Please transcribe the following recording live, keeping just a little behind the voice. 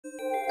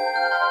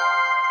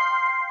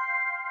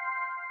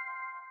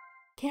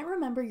Can't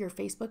remember your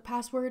Facebook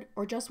password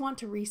or just want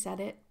to reset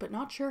it but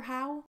not sure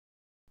how?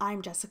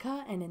 I'm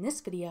Jessica, and in this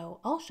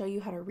video, I'll show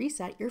you how to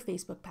reset your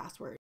Facebook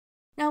password.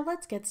 Now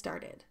let's get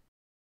started.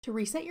 To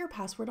reset your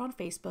password on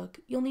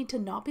Facebook, you'll need to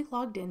not be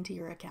logged into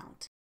your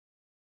account.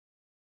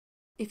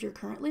 If you're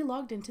currently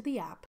logged into the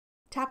app,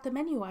 tap the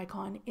menu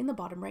icon in the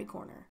bottom right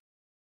corner.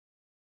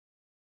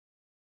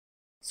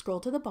 Scroll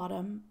to the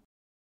bottom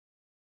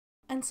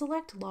and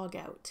select Log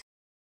Out.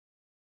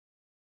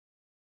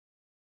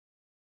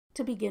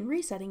 To begin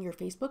resetting your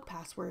Facebook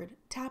password,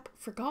 tap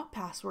Forgot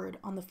Password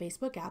on the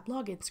Facebook app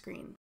login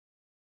screen.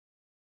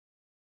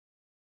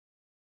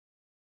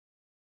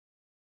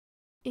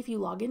 If you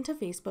log into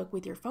Facebook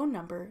with your phone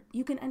number,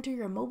 you can enter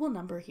your mobile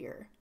number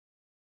here.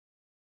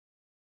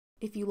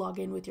 If you log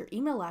in with your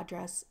email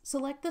address,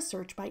 select the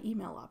Search by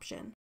Email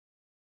option.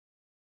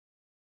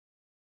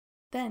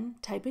 Then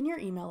type in your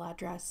email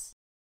address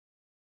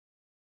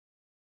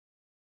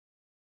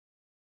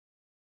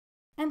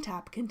and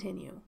tap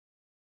Continue.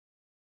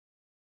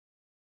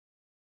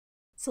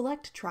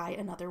 Select Try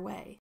Another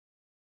Way.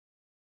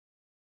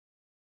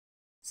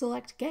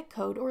 Select Get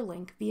Code or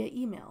Link via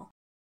email.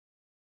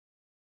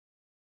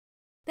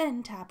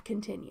 Then tap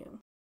Continue.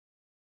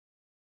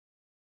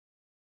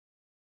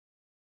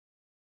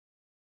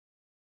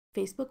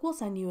 Facebook will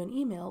send you an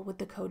email with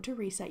the code to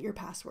reset your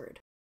password.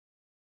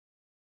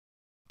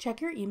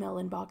 Check your email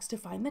inbox to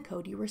find the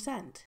code you were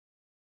sent.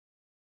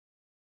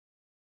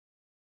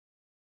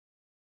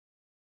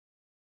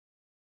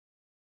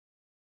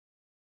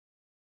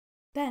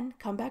 Then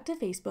come back to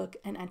Facebook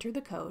and enter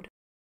the code,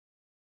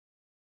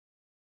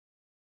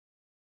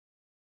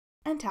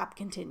 and tap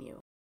Continue.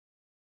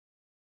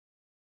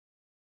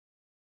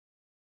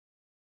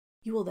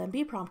 You will then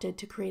be prompted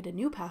to create a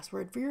new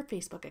password for your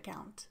Facebook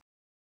account.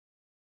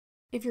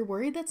 If you're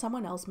worried that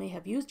someone else may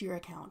have used your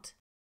account,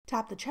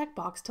 tap the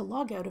checkbox to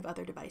log out of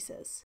other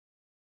devices.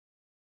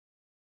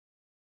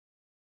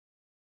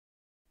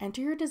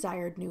 Enter your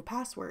desired new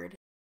password,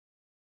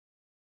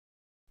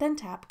 then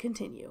tap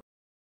Continue.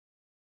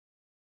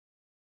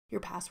 Your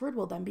password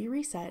will then be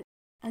reset,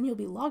 and you'll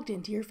be logged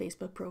into your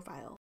Facebook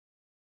profile.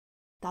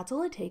 That's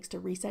all it takes to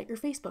reset your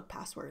Facebook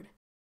password.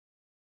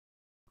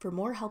 For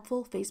more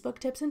helpful Facebook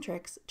tips and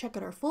tricks, check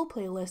out our full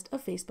playlist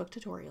of Facebook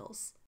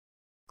tutorials.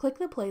 Click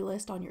the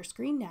playlist on your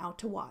screen now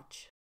to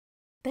watch.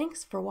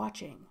 Thanks for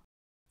watching.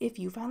 If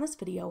you found this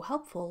video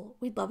helpful,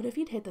 we'd love it if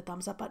you'd hit the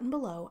thumbs up button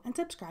below and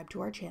subscribe to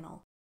our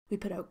channel. We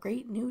put out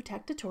great new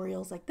tech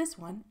tutorials like this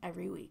one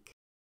every week.